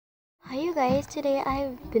Hi you guys, today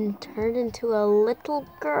I've been turned into a little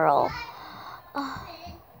girl. Oh,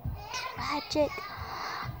 tragic.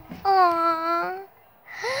 Aww.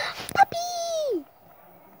 Puppy!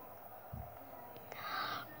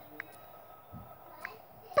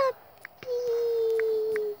 Puppy!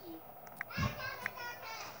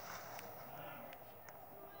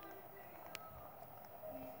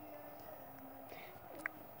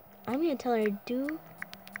 I'm gonna tell her, do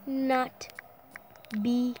not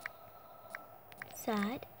be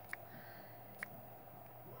sad.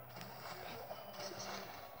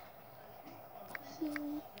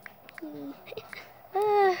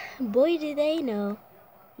 Boy, do they know.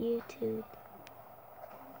 YouTube.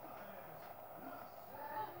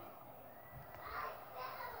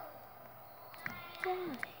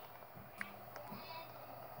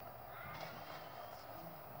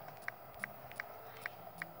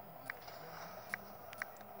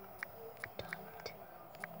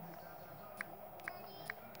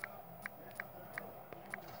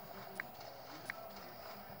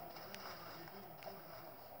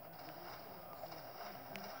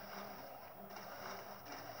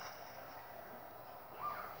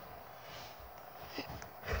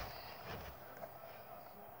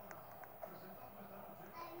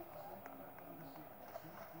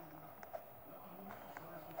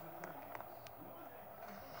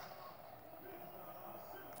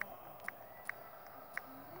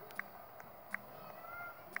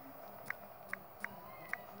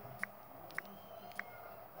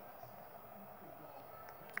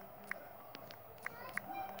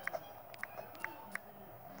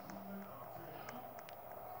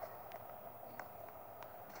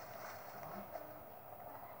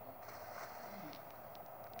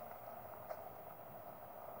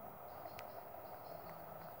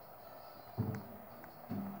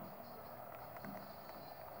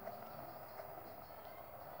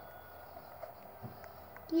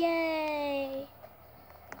 Yeah.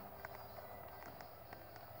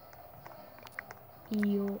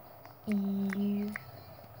 Yay!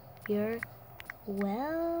 You're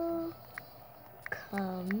welcome.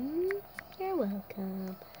 You're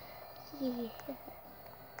welcome. Yeah.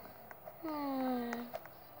 Ah.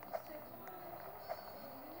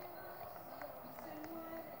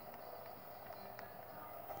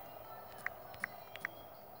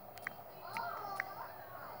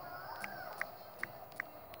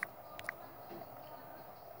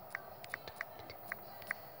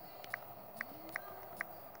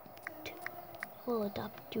 We'll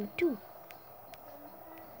adopt you too.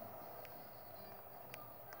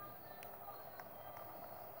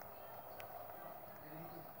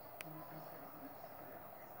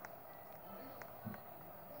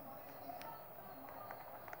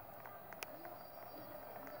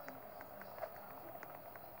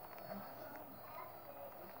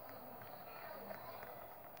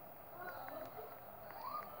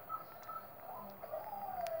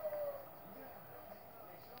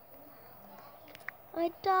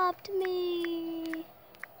 Adopt me.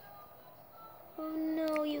 Oh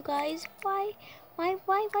no, you guys. Why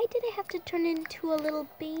did I have to turn into a little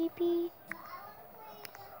baby?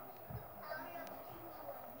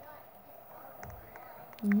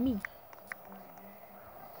 Me.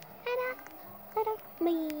 Adopt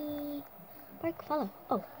me. Bark, follow.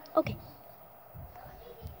 Oh, okay.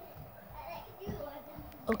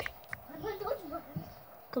 Okay.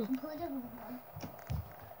 Go.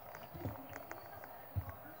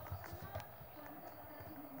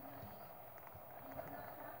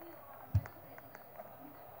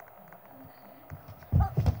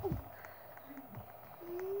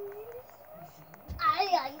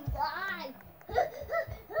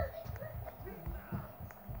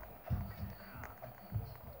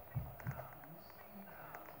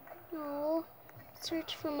 No.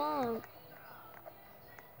 Search for mom.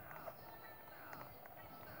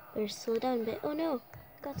 Better slow down a bit. Oh no.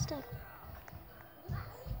 Got stuck.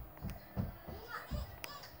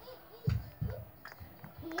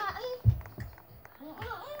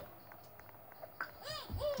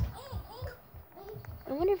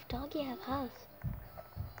 I wonder if doggy have house.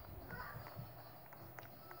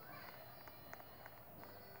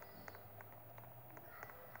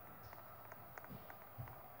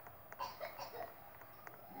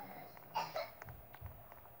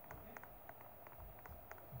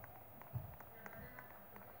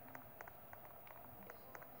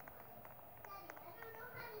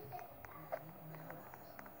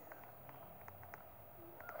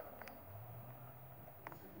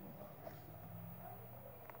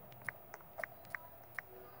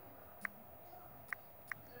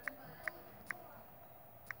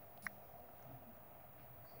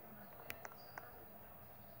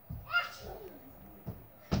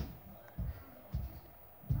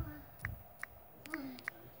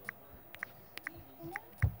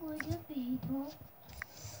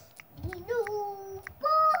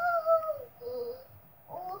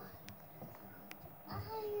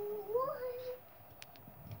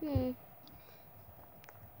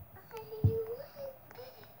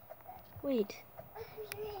 Wait.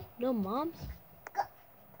 No moms?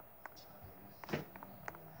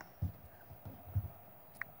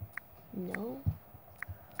 No.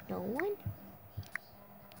 No one?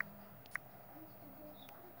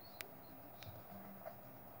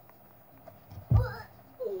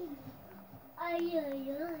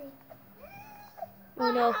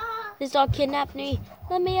 Oh no. This dog kidnapped me.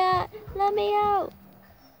 Let me out. Let me out.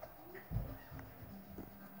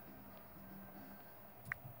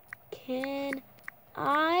 Can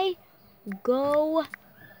I go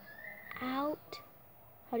out?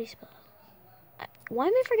 How do you spell out? Why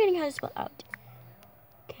am I forgetting how to spell out?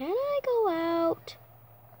 Can I go out?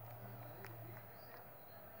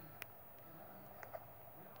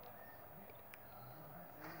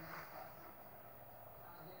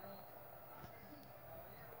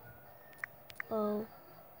 Oh.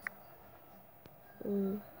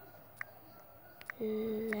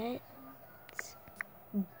 Let's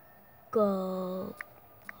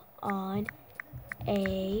go on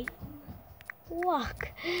a walk.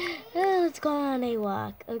 Let's go on a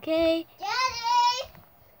walk, okay? Daddy!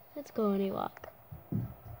 Let's go on a walk.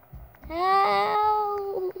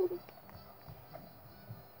 Help!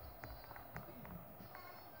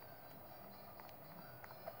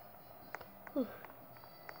 Whew.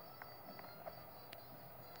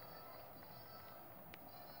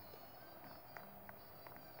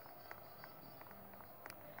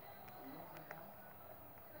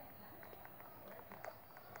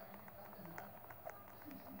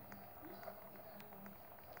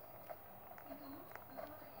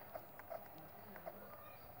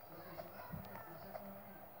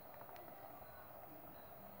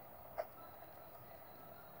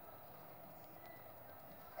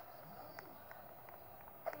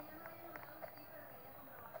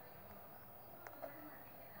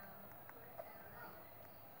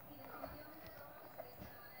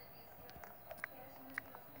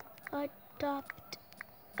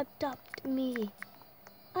 Adopt me.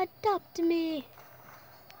 Adopt me.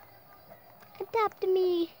 Adopt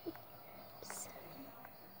me.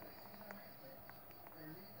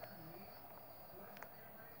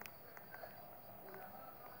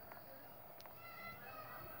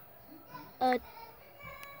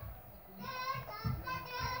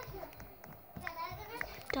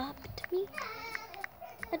 Adopt me.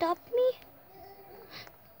 Adopt me.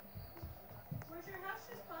 Where's your house,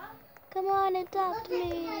 Papa? Come on, adopt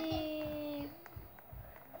me.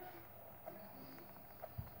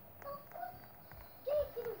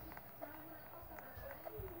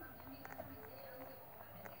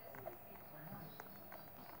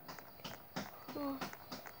 Oh,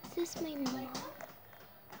 is this my mom?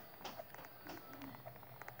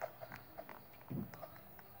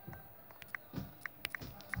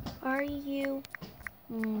 Are you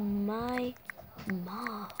my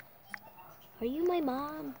mom? Are you my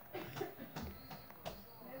mom?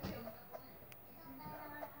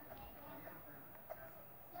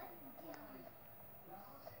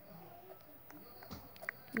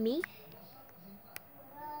 Me?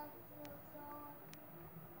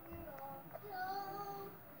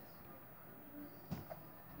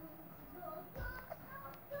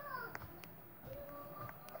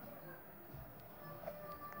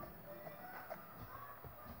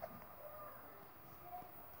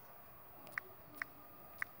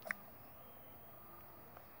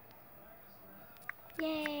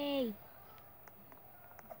 Yay!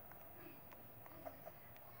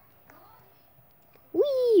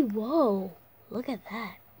 Wee! Whoa! Look at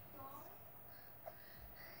that.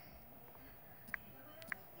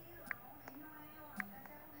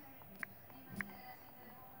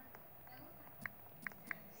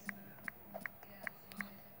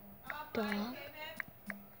 Dog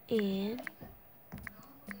and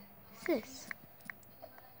sis.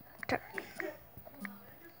 Turk.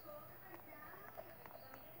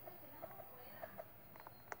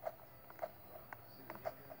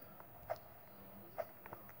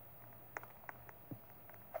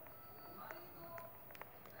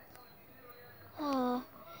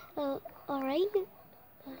 All right.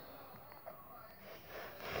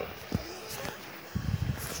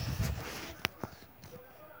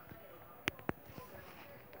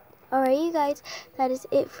 Alright, you guys, that is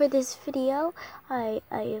it for this video. I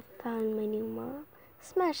have found my new mom.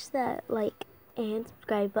 Smash that like and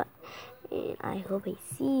subscribe button. And I hope I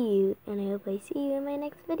see you. And I hope I see you in my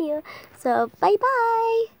next video. So,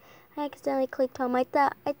 bye-bye. I accidentally clicked home. I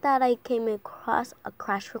thought I came across a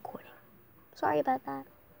crash recording. Sorry about that.